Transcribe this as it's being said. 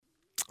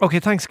Okay,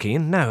 thanks,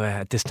 Cian. Now,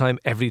 at this time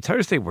every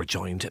Thursday, we're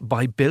joined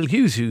by Bill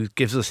Hughes, who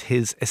gives us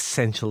his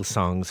essential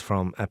songs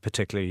from a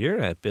particular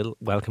year. Bill,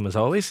 welcome as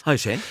always. Hi,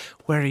 Shane.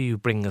 Where are you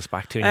bringing us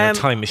back to in your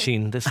time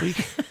machine this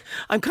week?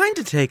 I'm kind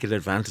of taking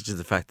advantage of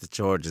the fact that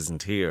George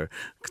isn't here.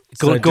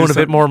 Going a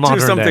bit more modern.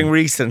 Do something then.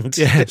 recent.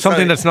 Yeah,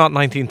 something that's not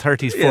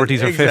 1930s,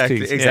 40s or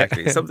 50s.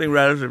 Exactly. Yeah. Something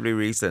relatively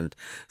recent.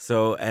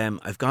 So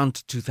I've gone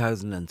to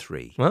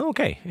 2003. Well,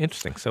 okay,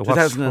 interesting. So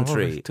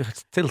 2003.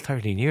 Still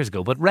 13 years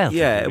ago, but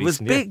relatively Yeah, it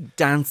was recent, big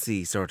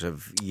dancey sort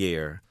of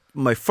year.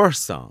 My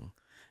first song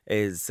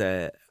is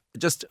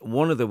just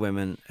one of the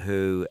women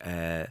who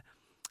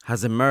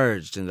has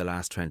emerged in the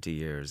last 20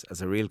 years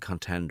as a real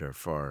contender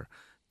for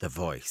the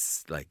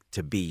voice, like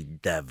to be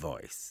the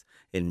voice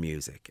in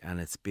music, and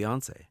it's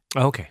Beyonce.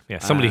 Okay, yeah,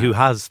 somebody who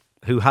has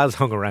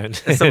hung around.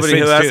 Somebody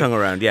who has hung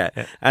around, yeah.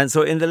 And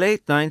so in the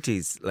late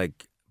 90s,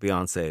 like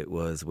Beyonce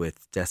was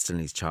with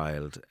Destiny's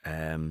Child,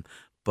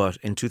 but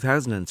in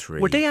 2003...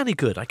 Were they any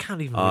good? I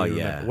can't even remember.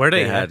 Yeah. Were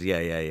they?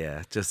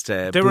 Yeah. Just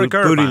they were a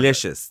girl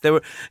bootylicious. They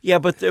were, yeah,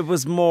 but it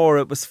was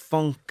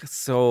funk,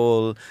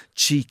 soul,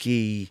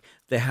 cheeky.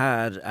 They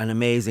had an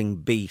amazing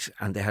beat,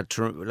 and they had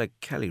like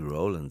Kelly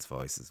Rowland's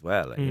voice as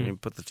well. Like, you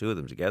put the two of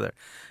them together,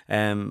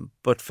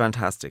 but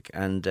fantastic.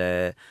 And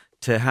to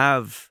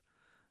have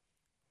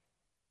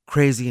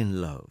 "Crazy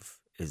in Love"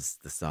 is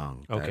the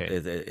song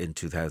in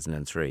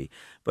 2003.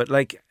 But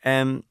like,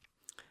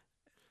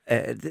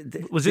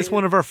 was this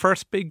one of her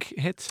first big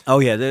hits? Oh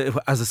yeah,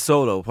 as a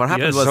solo. What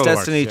happened was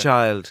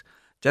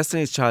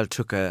Destiny's Child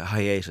took a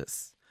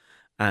hiatus.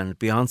 And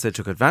Beyonce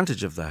took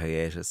advantage of the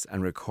hiatus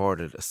and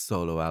recorded a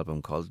solo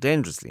album called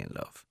Dangerously in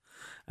Love.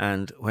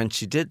 And when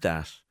she did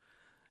that,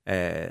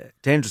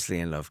 Dangerously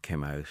in Love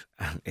came out,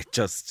 and it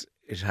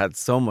had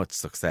so much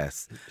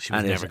success. She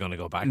was never going to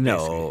go back.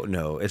 No.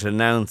 It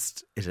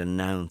announced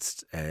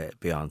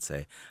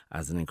Beyonce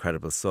as an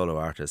incredible solo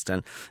artist.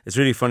 And it's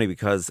really funny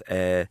because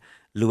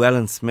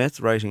Llewellyn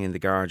Smith, writing in The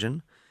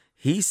Guardian,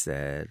 he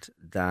said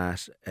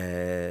that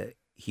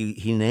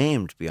he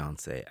named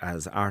Beyonce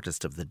as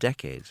Artist of the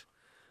Decade,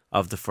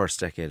 of the first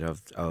decade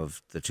of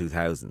the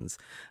 2000s.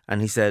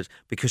 And he said,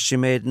 because she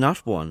made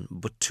not one,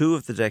 but two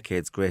of the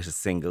decade's greatest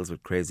singles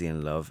with Crazy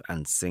in Love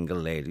and Single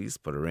Ladies,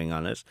 put a ring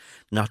on it,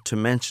 not to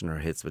mention her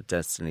hits with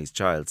Destiny's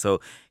Child. So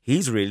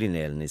he's really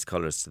nailing his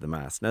colours to the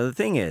mast. Now, the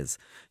thing is,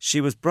 she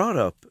was brought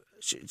up,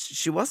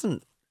 she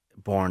wasn't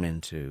born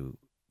into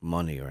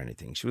money or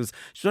anything. She was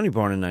only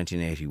born in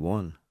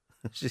 1981.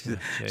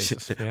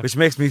 Which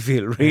makes me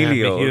feel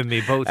really old. You and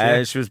me both.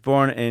 Yeah. She was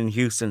born in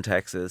Houston,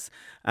 Texas,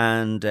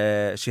 and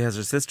she has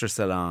her sister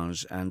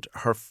Solange, and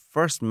her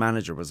first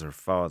manager was her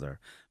father,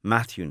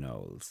 Matthew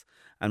Knowles.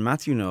 And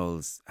Matthew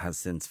Knowles has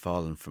since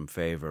fallen from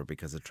favour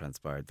because it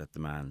transpired that the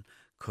man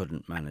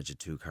couldn't manage a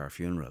 2-car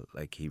funeral.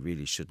 Like, he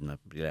really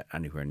shouldn't be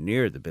anywhere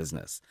near the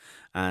business,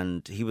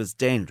 and he was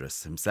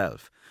dangerous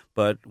himself.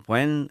 But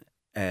when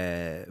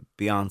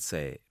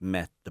Beyonce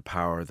met the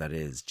power that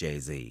is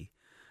Jay-Z,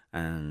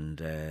 and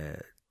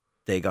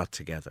they got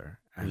together.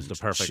 It was the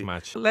perfect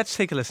match. Let's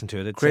take a listen to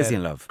it. It's Crazy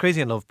in Love.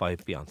 Crazy in Love by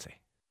Beyonce.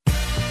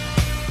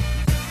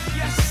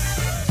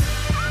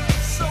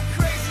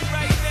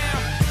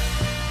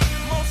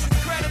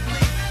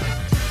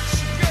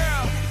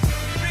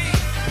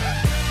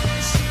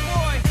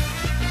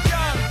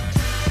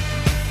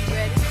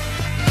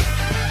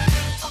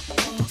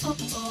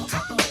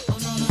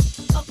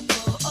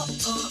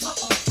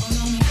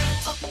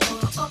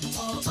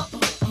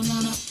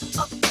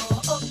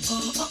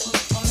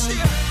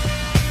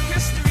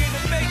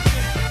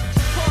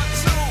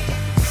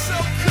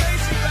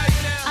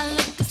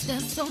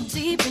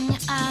 Deep in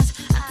your eyes,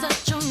 I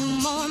touch on you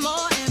more and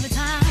more every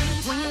time.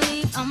 When you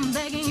leave, I'm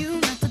begging you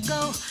not to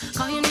go.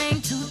 Call your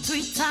name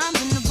 2-3 times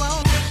in a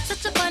row.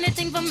 Such a funny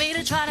thing for me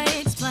to try to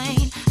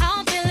explain. How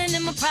I'm feeling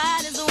and my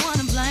pride is the one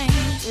to blame.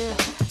 Yeah.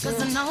 Cause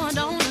I know I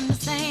don't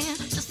understand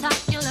just how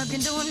your love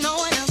can do it, no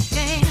one else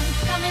can.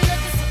 Got me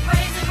looking so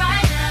crazy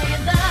right now.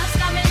 Your love's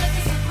got me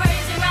looking so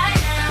crazy right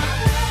now.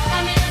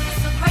 Got me looking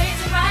so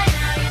crazy right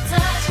now. Your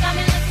touch got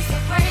me looking so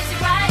crazy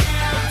right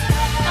now.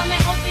 Got me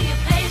hoping you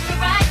page me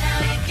right now.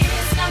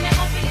 Got me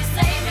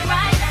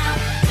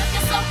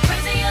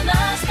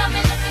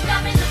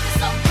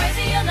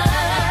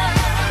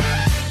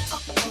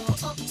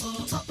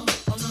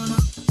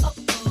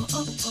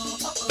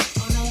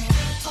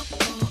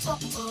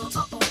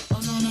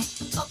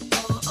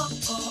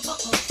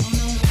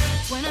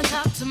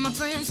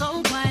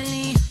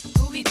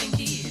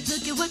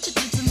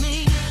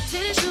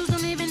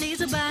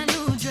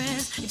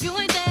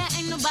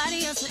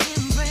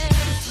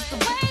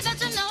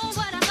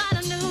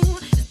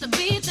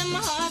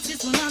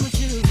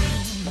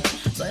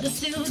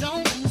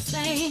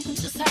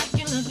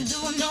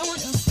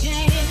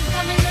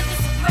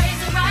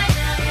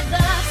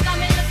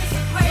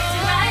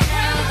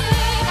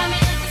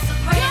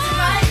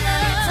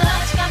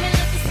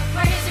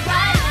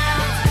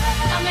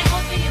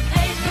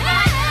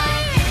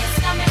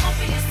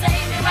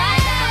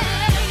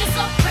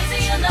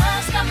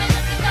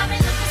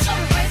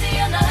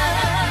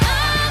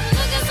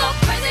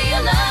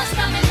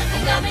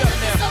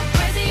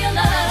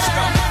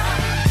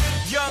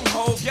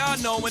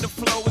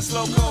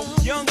loco,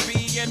 young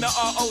B and the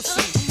ROC.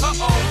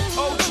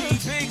 Uh-oh,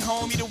 OG, big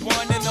homie, the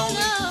one and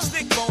only.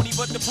 Stick bony,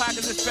 but the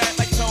pockets is fat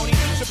like Tony.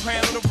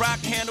 Soprano, the rock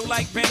handle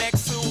like Ben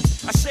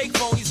X2. I shake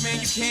phonies, man,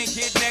 you can't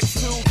get next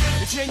to.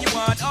 The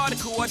genuine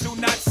article, I do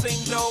not sing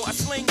though. I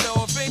sling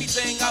though, if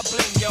anything, I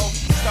bling yo.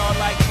 Star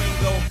like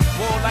Ringo,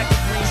 war like a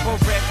Greensboro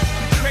wreck.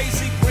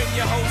 Crazy, bring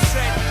your whole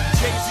set.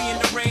 Jay-Z in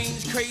the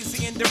range,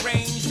 crazy in the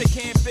range. They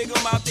can't figure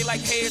him out, they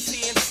like, hey, is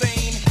he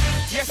insane?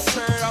 Yes,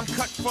 sir, I'm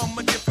cut from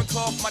a different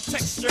cloth. My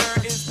texture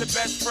is the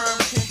best firm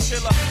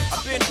chinchilla.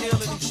 I've been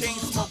dealing in chain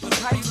smokers.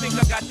 How do you think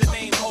I got the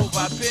name over?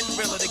 I've been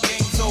realer, the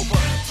game's over.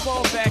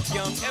 Fall back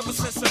young, ever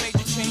since I made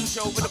the change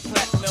over to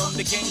platinum.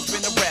 The game's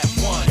been a rap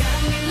one.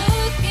 Got me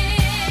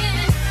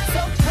looking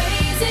so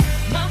crazy,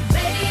 my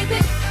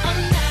baby. I'm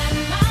not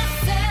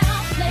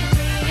myself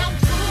lately. I'm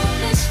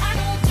foolish. I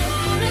don't do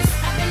this.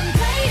 I've been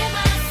playing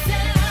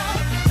myself,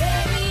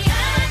 baby.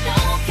 I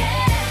don't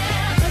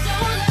care. 'Cause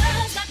your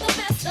love's got the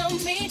best of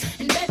me,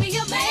 and baby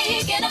you're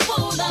making a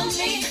fool of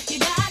me. You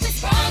got me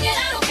sprung, and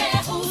I don't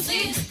care who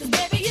sees. 'Cause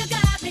baby you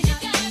got me, you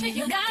got me,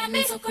 you got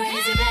me so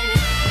crazy, baby.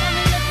 Got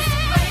me looking so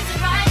crazy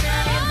right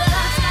now. Your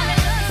love's got me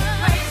looking so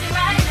crazy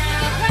right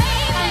now. You're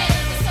crazy, got me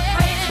looking so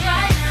crazy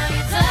right now.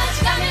 Your touch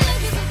got me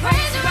looking so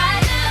crazy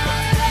right now.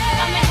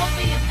 Got me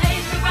hoping you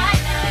page me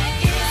right now. Your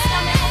kiss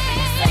got me hoping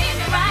you save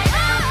me right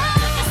now.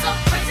 Looking so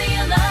crazy,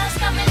 your love's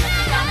got me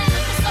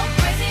looking so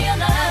crazy, your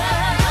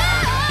love.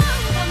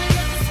 Got me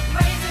looking so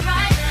crazy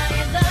right now.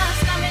 Your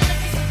love's got me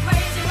looking so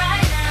crazy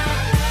right now.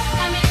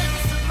 Got me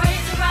looking so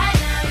crazy right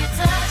now. Your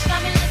touch got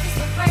me looking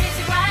so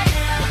crazy right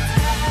now.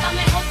 Got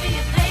me hoping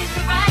you page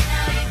me right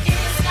now. Your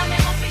kiss got me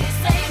hoping you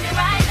save me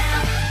right now.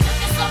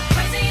 Looking so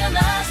crazy, your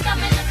love's got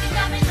me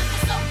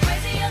looking so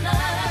crazy, your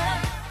love.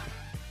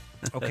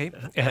 Okay,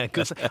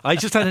 good. I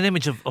just had an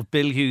image of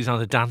Bill Hughes on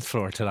the dance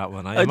floor to that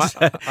one.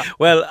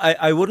 Well,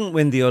 I wouldn't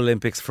win the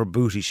Olympics for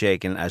booty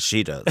shaking as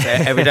she does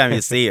every time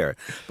you see her.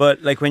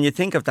 But like when you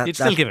think of that, You'd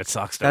still give it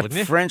socks, though, that wouldn't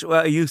you? French.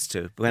 Well, I used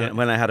to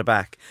when I had a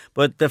back.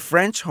 But the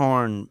French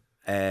horn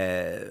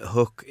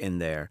hook in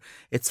there.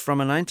 It's from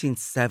a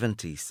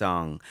 1970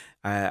 song.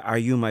 Are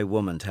You My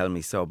Woman? Tell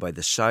Me So by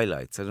the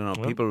Shylights. I don't know.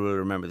 People will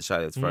remember the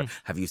Shylights for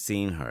Have You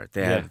Seen Her?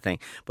 They had a thing.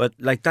 But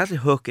like that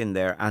hook in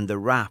there and the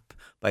rap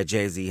by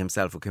Jay-Z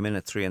himself, who came in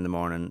at 3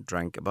 a.m,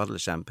 drank a bottle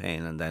of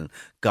champagne and then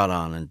got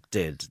on and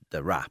did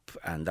the rap.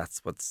 And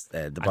that's what's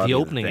the body At the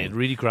of opening, thing. it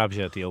really grabs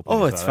you at the opening.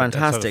 Oh, as it's well. That's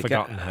sort of fantastic.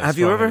 forgotten how Have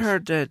you strong ever it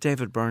is. heard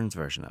David Byrne's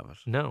version of it?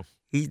 No.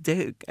 He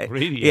did.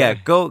 Really? Yeah,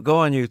 go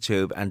on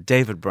YouTube and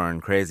David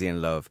Byrne, Crazy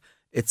in Love.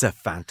 It's a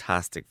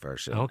fantastic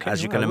version. Okay,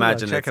 as you well, can I'll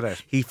imagine. check it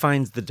out. He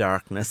finds the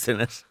darkness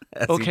in it,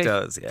 as he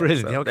does. Yeah.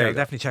 Brilliant. So, Okay, there I'll you go.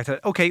 definitely check that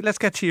out. Okay, let's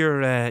get to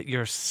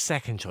your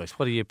second choice.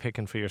 What are you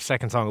picking for your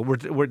second song?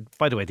 We're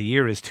by the way, the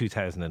year is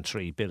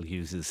 2003, Bill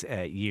Hughes'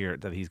 year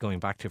that he's going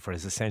back to for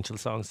his essential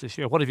songs this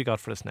year. What have you got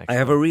for us next? I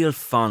have a real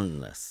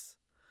fondness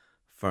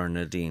for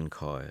Nadine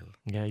Coyle.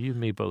 Yeah, you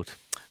and me both.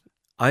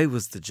 I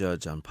was the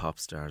judge on Pop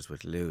Stars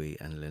with Louis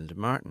and Linda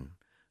Martin,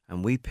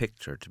 and we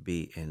picked her to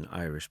be in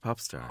Irish Pop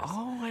Stars.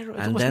 Oh, And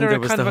wasn't then there there a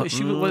was kind the of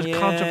she was yeah,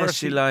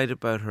 controversy? she lied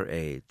about her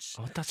age.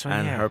 Oh, that's right.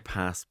 And yeah. her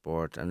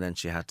passport, and then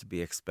she had to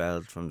be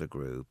expelled from the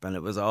group, and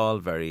it was all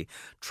very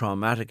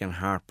traumatic and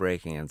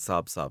heartbreaking and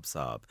sob.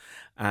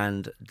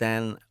 And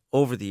then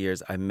over the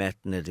years, I met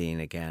Nadine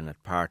again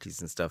at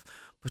parties and stuff.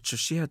 But sure,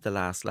 she had the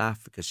last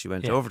laugh because she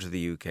went over to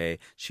the UK.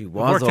 She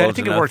was old I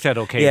think enough. it worked out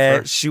okay. Yeah,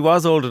 for she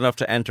was old enough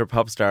to enter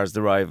Pop Stars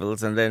The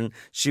Rivals, and then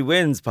she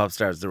wins Pop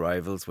Stars The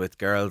Rivals with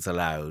Girls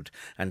Aloud.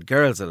 And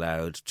Girls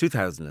Aloud,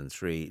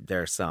 2003,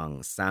 their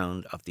song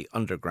 "Sound of the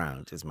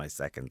Underground" is my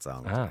second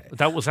song. Today.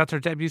 that was that their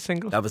debut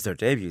single. That was their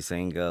debut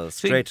single,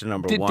 straight to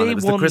number Did one. they It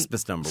was won- the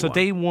Christmas number So one.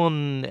 they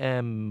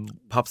won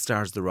Pop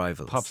Stars The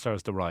Rivals. Pop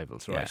Stars The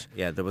Rivals, right?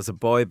 Yeah, there was a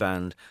boy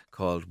band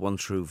called One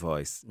True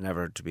Voice,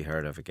 never to be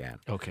heard of again.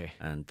 Okay.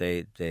 And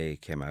they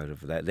came out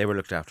of that. They were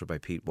looked after by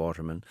Pete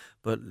Waterman,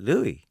 but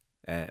Louis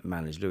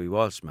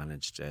Walsh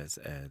managed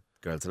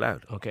Girls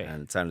Aloud. Okay.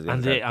 And Sound of the And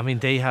Underground.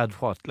 they had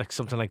what, like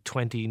something like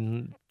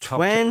 20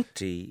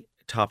 20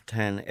 top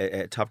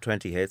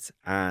 20 hits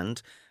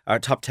and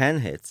top 10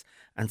 hits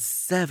and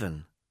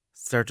 7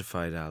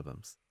 certified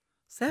albums.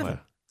 7. Wow.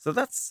 So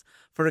that's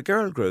for a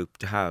girl group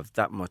to have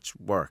that much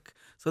work.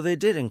 So they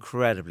did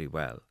incredibly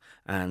well,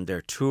 and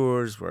their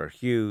tours were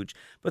huge,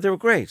 but they were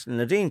great.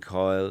 Nadine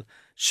Coyle,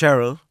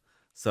 Cheryl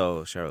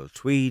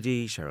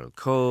Tweedy, Cheryl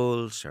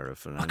Cole, Cheryl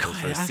Fernandez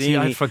Actually,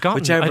 I'd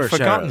forgotten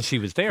Cheryl. she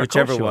was there. Of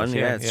Whichever course she one, was,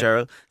 yeah,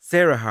 Cheryl.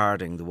 Sarah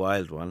Harding, the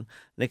wild one.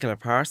 Nicola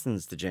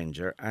Parsons, the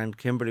ginger. And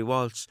Kimberly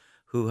Walsh,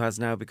 who has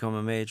now become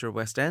a major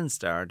West End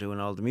star doing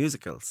all the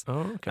musicals.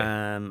 Oh, okay.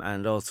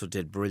 And also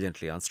did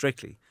brilliantly on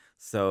Strictly.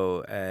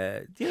 So,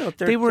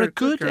 They were they're a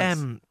good.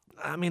 girls.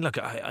 I mean, look,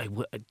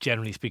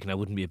 generally speaking, I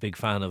wouldn't be a big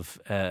fan of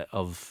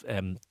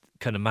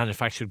kind of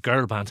manufactured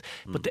girl bands.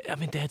 But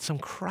they had some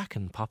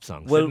cracking pop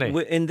songs, Well, didn't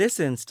they? in this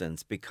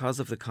instance, because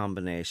of the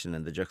combination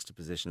and the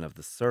juxtaposition of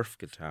the surf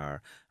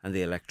guitar and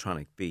the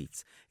electronic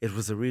beats, it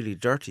was a really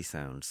dirty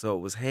sound. So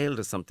it was hailed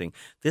as something.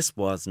 This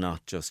was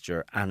not just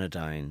your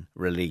anodyne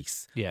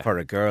release for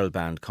a girl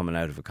band coming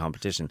out of a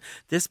competition.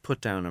 This put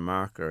down a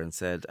marker and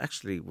said,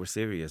 actually, we're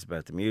serious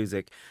about the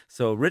music.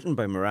 So written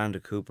by Miranda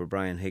Cooper,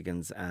 Brian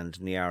Higgins and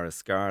Niara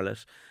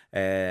Scarlett,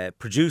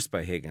 produced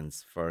by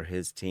Higgins for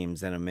his team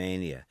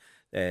Xenomania.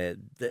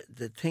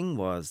 The thing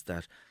was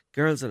that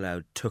Girls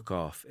Aloud took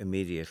off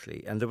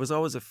immediately, and there was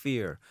always a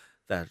fear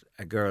that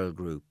a girl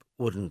group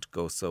wouldn't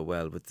go so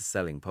well with the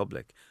selling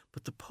public,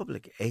 but the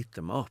public ate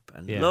them up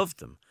and loved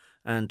them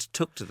and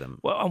took to them.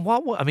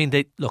 Well, and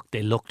they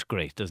looked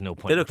great. There's no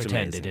point in pretending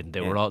amazing. they didn't.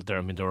 They were all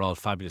there. They were all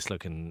fabulous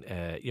looking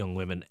young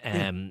women.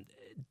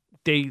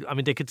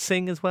 They could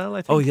sing as well,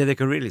 I think. Oh, yeah, they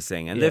could really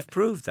sing, and they've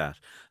proved that.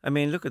 I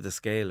mean, look at the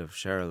scale of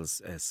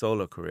Cheryl's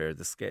solo career,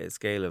 the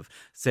scale of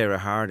Sarah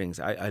Harding's.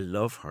 I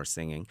love her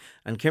singing.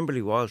 And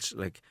Kimberly Walsh,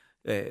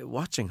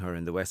 watching her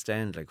in the West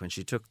End, like when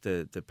she took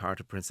the part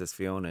of Princess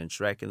Fiona in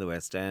Shrek in the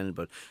West End,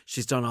 but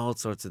she's done all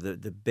sorts of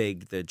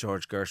the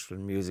George Gershwin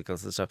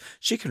musicals and stuff.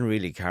 She can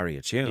really carry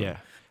a tune. Yeah.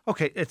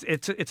 Okay,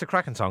 it's a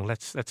cracking song.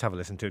 Let's have a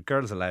listen to it.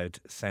 Girls Aloud,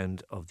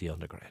 Sound of the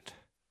Underground.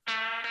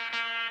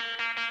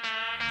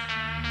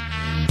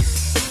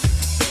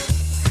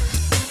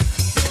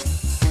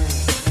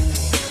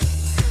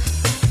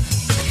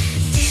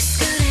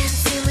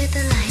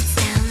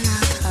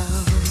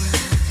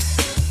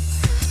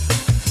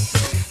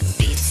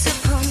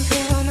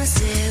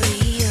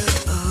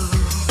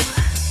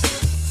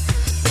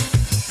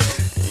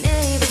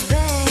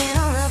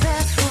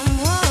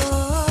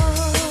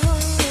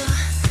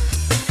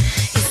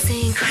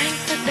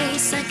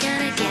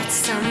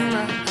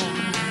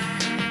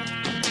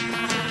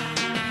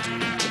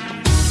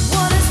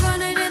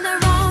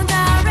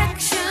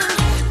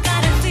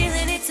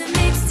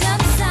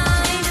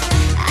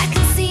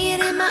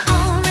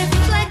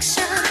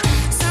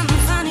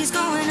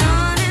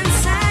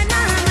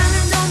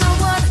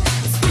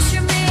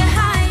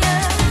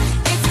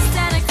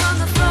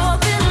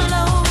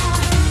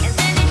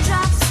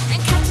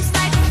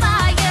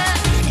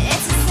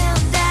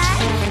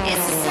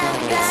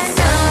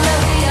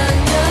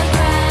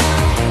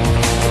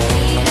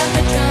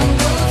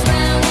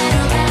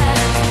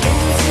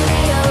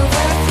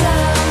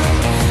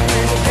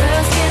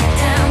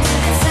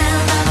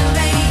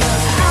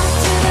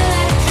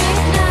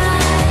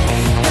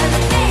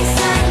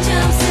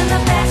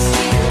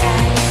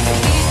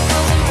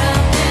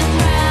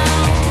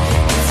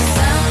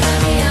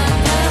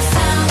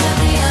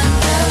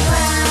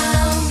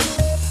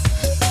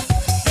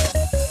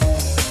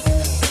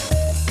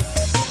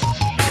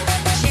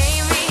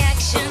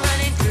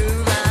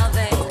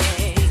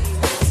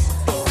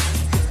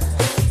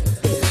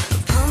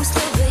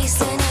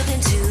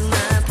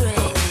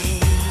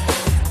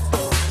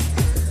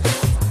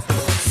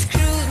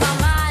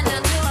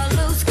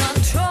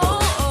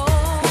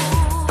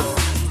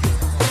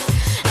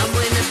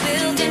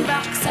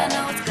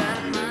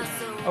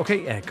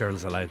 Okay,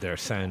 Girls Aloud there,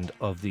 Sound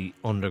of the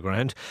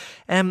Underground.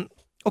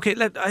 Okay,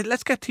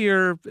 let's get to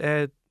your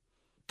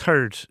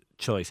third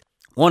choice.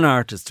 One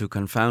artist who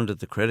confounded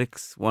the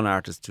critics, one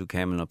artist who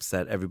came and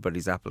upset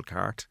everybody's apple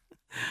cart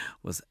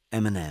was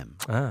Eminem.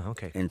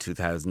 Okay. In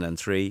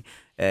 2003.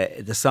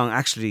 The song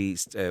actually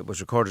was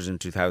recorded in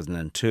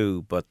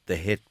 2002, but the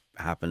hit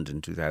happened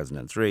in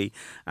 2003,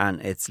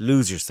 and it's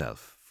Lose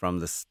Yourself from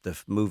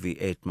the movie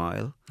 8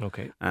 Mile.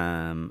 Okay.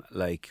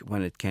 Like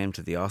when it came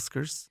to the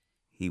Oscars,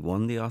 he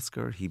won the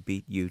Oscar. He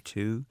beat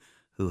U2,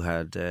 who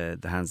had The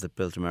Hands That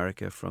Built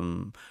America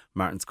from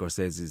Martin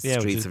Scorsese's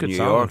Streets of New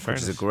York, which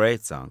is a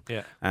great song.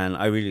 Yeah. And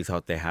I really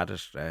thought they had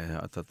it.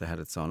 I thought they had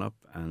it sewn up.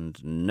 And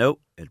no,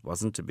 it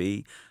wasn't to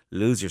be.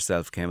 Lose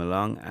Yourself came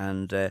along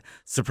and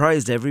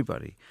surprised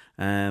everybody.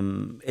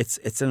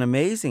 It's an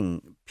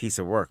amazing piece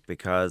of work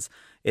because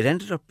it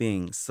ended up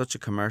being such a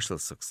commercial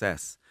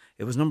success.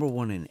 It was number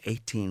one in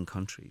 18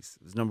 countries.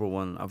 It was number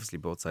one, obviously,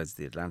 both sides of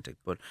the Atlantic,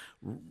 but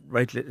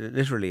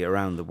literally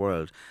around the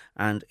world.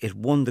 And it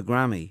won the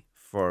Grammy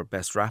for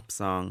Best Rap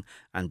Song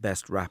and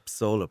Best Rap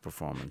Solo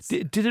Performance.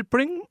 Did it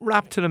bring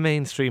rap to the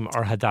mainstream,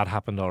 or had that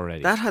happened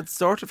already? That had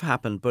sort of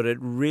happened, but it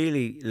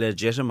really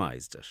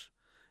legitimised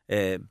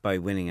it by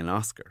winning an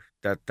Oscar.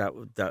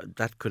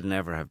 That could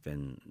never have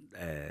been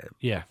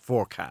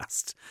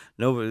forecast.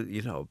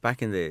 No,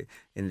 back in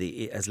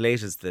the as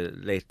late as the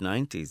late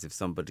 90s, if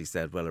somebody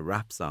said, well, a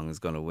rap song is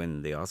going to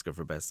win the Oscar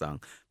for Best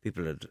Song,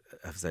 people would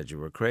have said you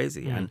were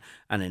crazy.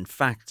 And in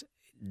fact,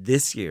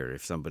 this year,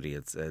 if somebody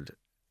had said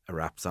a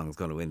rap song is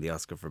going to win the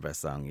Oscar for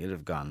Best Song, you'd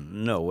have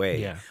gone, no way.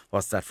 Yeah.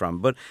 What's that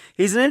from? But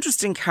he's an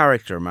interesting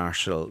character,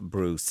 Marshall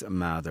Bruce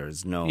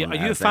Mathers, known Are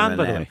you as a fan, Eminem.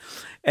 by the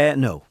way?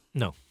 No.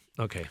 No.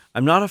 Okay.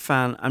 I'm not a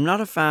fan. I'm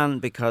not a fan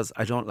because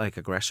I don't like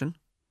aggression.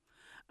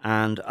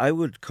 And I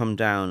would come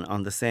down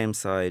on the same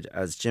side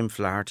as Jim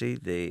Flaherty,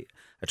 the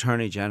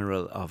Attorney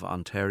General of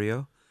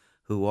Ontario,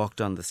 who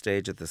walked on the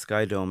stage at the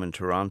Sky Dome in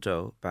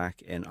Toronto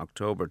back in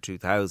October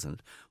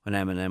 2000 when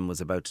Eminem was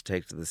about to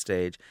take to the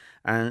stage,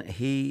 and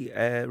he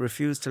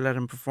refused to let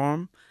him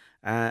perform.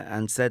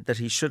 And said that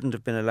he shouldn't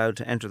have been allowed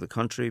to enter the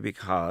country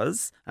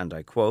because, and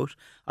I quote,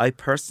 "I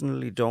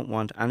personally don't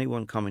want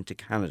anyone coming to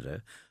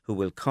Canada who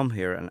will come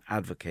here and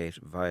advocate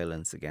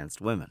violence against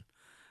women."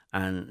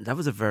 And that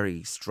was a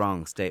very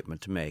strong statement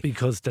to make.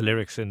 Because the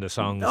lyrics in the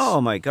songs... Oh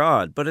my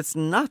God, but it's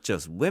not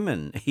just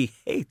women. He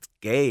hates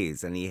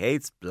gays and he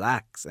hates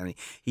blacks and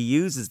he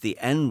uses the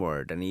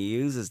N-word and he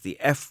uses the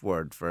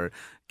F-word for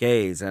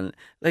gays. And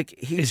like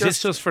Is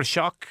this just for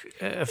shock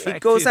effect? He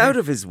goes out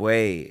of his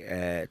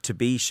way to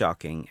be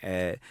shocking.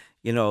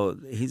 You know,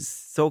 he's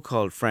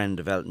so-called friend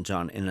of Elton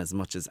John in as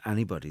much as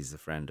anybody's a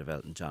friend of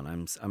Elton John.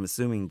 I'm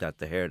assuming that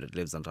the hair that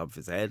lives on top of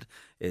his head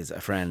is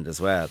a friend as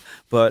well.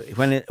 But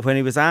when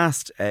he was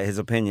asked his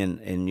opinion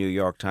in New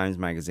York Times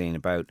magazine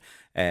about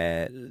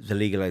the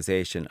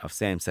legalization of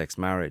same-sex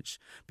marriage,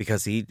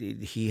 because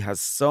he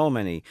has so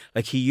many,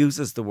 like he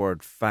uses the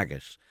word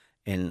faggot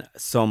in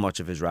so much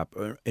of his rap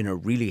in a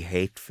really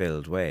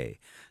hate-filled way.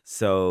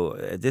 So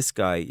this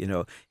guy, you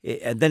know,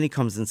 and then he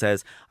comes and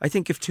says, I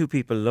think if two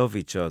people love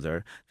each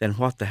other, then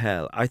what the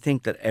hell? I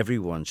think that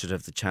everyone should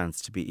have the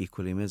chance to be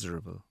equally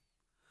miserable.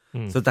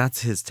 So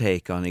that's his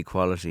take on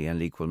equality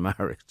and equal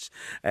marriage.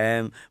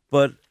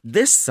 But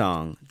this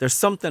song, there's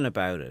something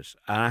about it.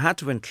 And I had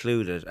to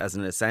include it as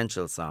an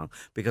essential song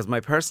because my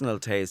personal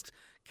taste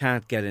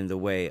can't get in the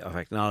way of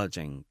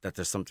acknowledging that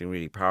there's something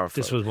really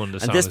powerful. This was one of the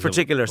songs. And this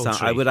particular song,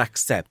 03. I would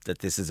accept that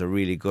this is a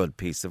really good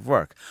piece of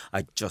work.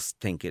 I just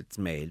think it's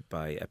made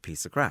by a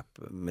piece of crap,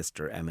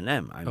 Mr.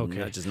 Eminem. I'm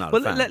just not a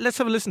fan. Let's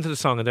have a listen to the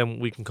song and then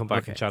we can come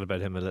back and chat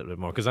about him a little bit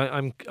more because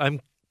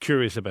I'm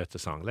curious about the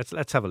song.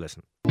 Let's have a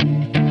listen.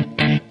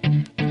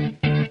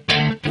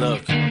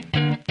 Look,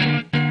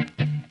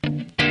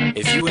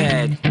 if you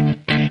had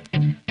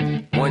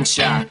one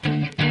shot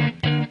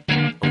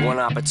or one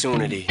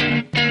opportunity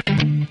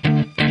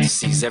to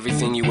seize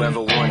everything you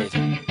ever wanted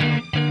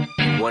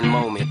in one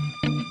moment,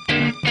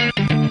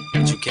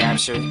 did you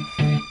capture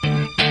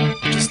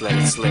it? Just let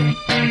it slip.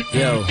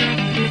 Yo.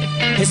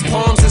 His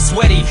palms are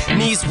sweaty,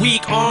 knees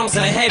weak, arms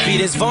are heavy.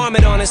 There's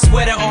vomit on his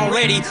sweater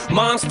already.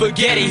 Mom's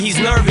spaghetti, he's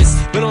nervous,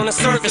 but on the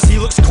surface he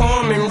looks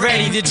calm and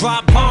ready to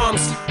drop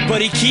bombs.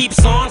 But he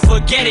keeps on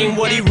forgetting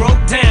what he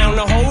wrote down.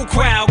 The whole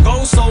crowd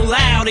goes so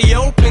loud, he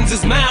opens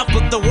his mouth,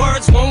 but the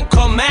words won't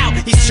come out.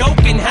 He's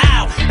choking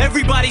how?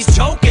 Everybody's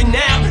choking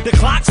now. The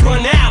clock's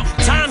run out,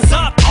 time's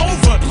up,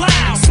 over,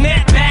 plow.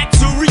 Snap back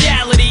to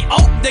reality.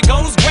 Oh, there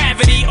goes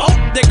gravity. Oh,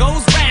 there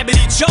goes rabbit.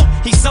 He choke.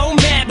 He's so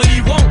mad, but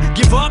he won't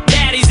give up.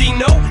 Daddies, he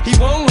know he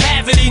won't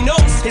have it. He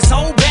knows his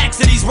whole back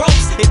to these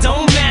ropes. It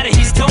don't matter.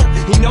 He's dope.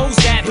 He knows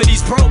that, but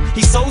he's broke.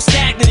 He's so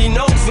stagnant. He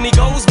knows when he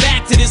goes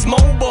back to this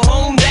mobile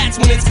home. That's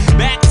when it's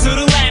back to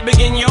the lab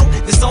again, yo.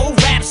 This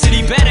old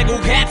rhapsody better go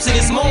capture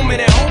this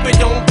moment and hope it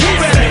don't get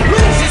better.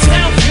 Lose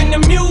yourself in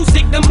the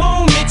music. The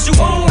moment you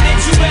own it,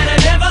 you better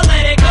never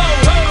let it go.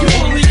 You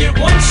only get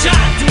one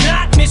shot. Do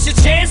not miss your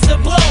chance to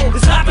blow.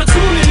 This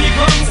opportunity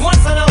comes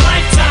once in a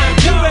lifetime.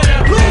 You better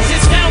lose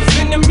yourself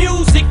in the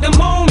music. The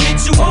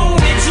moment you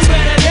own it, you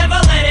better never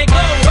let it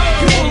go.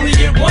 You only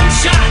get one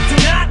shot. Do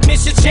not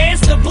miss your chance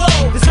to blow.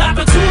 This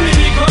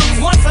opportunity comes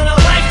once in a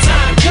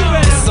lifetime. You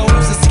better. The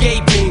soul's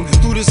escaping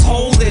through this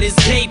hole that is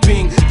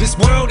gaping. This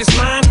world is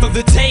mine for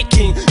the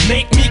taking.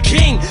 Make me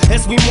king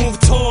as we move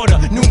toward a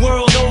new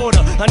world order.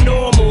 A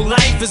normal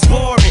life is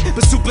boring,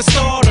 but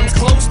superstardom's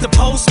close to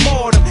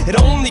postmortem. It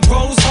only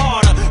grows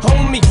harder,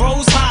 homie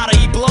grows hotter.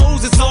 He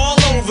blows, it's all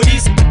over.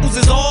 These fools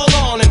is all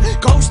on him.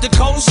 Coast to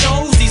coast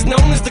shows, he's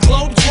known as the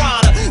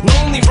Globetrotter.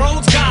 Lonely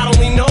roads, God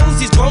only knows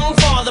he's grown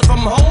farther from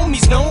home.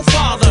 He's no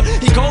father.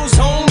 He goes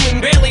home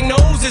and barely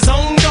knows his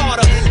own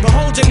daughter. But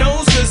hold your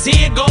nose, cause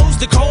here goes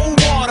the cold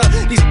water.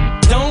 These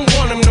don't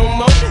want him no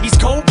more. He's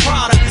cold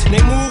product.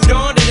 They moved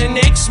on to the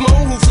next mo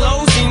who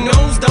flows. He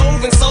knows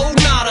dove and sold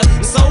nada.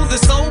 And so the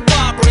soap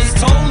opera is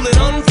told. It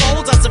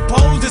unfolds. I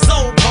suppose it's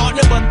old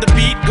partner, but the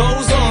beat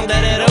goes on. You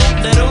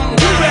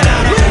better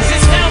lose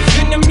yourself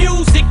in the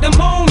music. The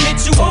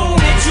moment you own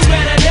it, you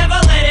better never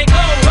let it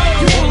go.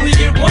 You only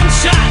get one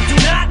shot. Do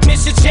not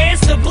miss your chance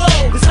to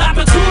blow. This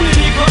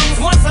opportunity comes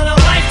once in a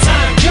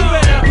lifetime. You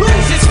better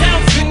lose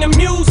yourself in the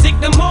music.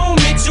 The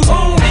moment you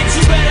own it,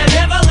 you better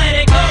never let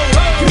it go.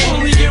 You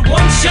only get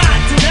one shot.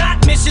 Do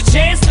not miss your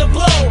chance to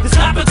blow. This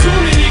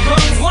opportunity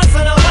comes once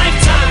in a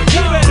lifetime.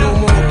 You better. No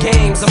more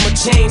games. I'ma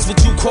change what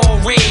you call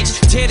rage.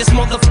 Tear this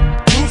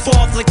roof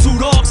off like two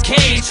dogs'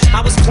 cage.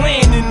 I was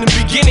playing in the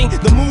beginning,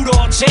 the mood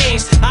all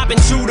changed. I've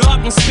been chewed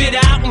up and spit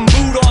out and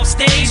booed off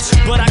stage,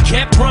 but I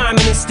kept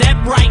rhyming and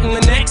stepped right in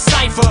the next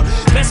cipher.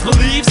 Best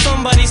believe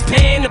somebody's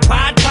paying the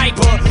Pied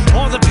Piper.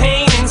 All the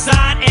pain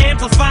inside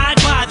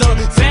amplified by the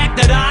fact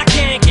that I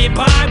can't get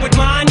by with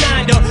my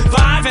 9 to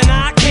 5, and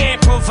I can't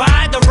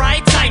provide the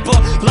right type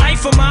of life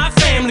for my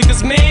family.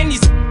 Cause man,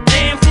 these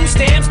damn food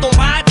stamps don't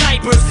buy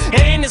diapers,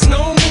 and there's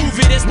no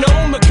movie, there's no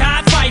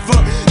Mackay Pfeiffer.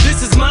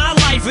 This is my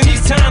life and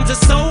these times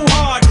are so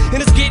hard,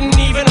 and it's getting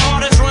even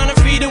harder trying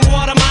to feed and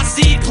water my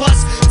seed.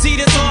 Plus See,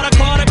 the thought I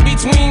caught it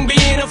between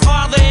being a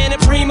father and a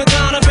prima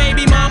donna.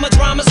 Baby mama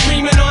drama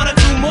screaming on her.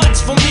 Too much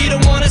for me to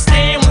wanna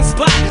stay in one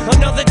spot.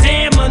 Another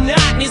damn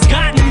monotony's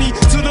gotten me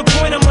to the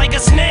point I'm like a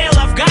snail.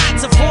 I've got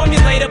to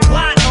formulate a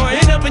plot or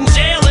end up in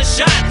jail or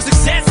shot.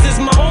 Success is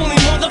my only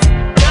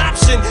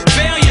option.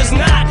 Failure's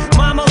not.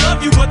 Mama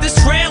love you, but this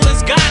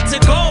trailer's got to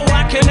go.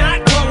 I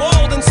cannot grow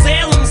old in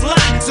Salem's lot.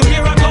 So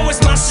here I go,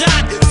 it's my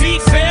shot.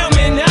 Feet fail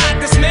me not.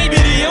 This may be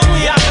the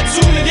only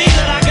opportunity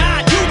that I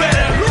got. You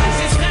better lose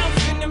yourself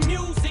in the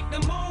music the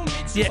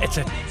moment. Yeah, it's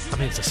a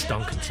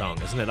stonking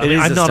song, isn't it? It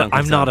is a stonking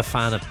I'm not song. a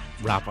fan of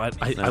rap.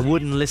 I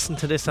wouldn't listen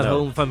to this at No.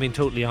 home, if I'm being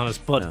totally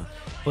honest, but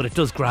it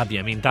does grab you.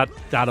 I mean, that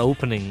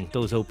opening,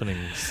 those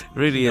openings.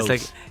 Really, it's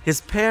notes. like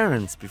his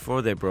parents,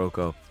 before they broke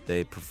up,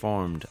 they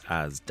performed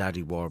as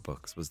Daddy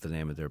Warbucks was the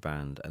name of their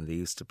band, and they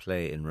used to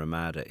play in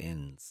Ramada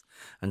Inns.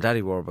 And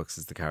Daddy Warbucks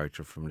is the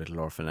character from Little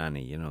Orphan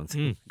Annie, you know,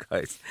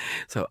 guys.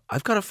 So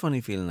I've got a funny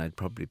feeling I'd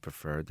probably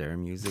prefer their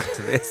music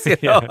to this, you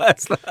know.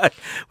 It's like,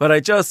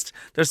 but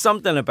there's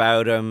something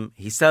about him.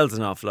 He sells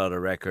an awful lot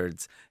of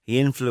records. He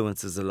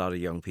influences a lot of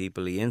young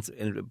people.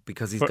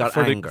 Because he's got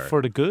anger.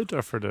 For the good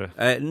or for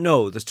the...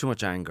 No, there's too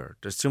much anger.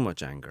 There's too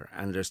much anger,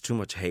 and there's too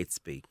much hate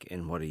speak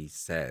in what he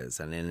says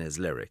and in his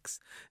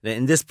lyrics.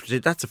 In this,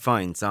 that's a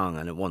fine song,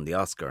 and it won the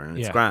Oscar, and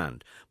it's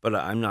grand. But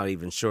I'm not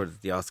even sure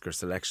that the Oscar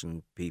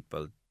selection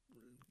people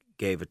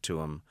gave it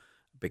to him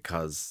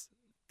because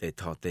they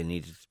thought they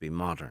needed to be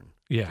modern.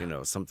 Yeah. You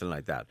know, something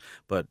like that.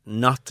 But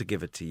not to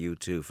give it to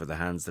U2 for The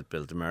Hands That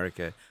Built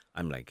America.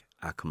 I'm like,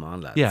 come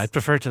on, lads. Yeah, I'd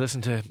prefer to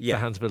listen to The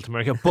Hands Built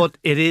America, but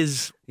it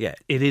is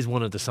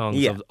one of the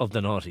songs of the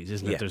noughties,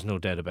 isn't it? There's no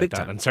doubt about Big that.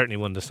 time. And certainly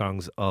one of the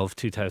songs of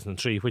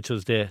 2003, which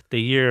was the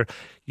year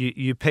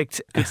you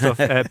picked. Good stuff.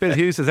 Bill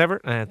Hughes, as ever,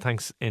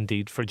 thanks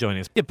indeed for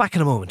joining us. Yeah, back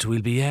in a moment,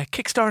 we'll be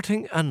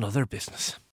kickstarting another business.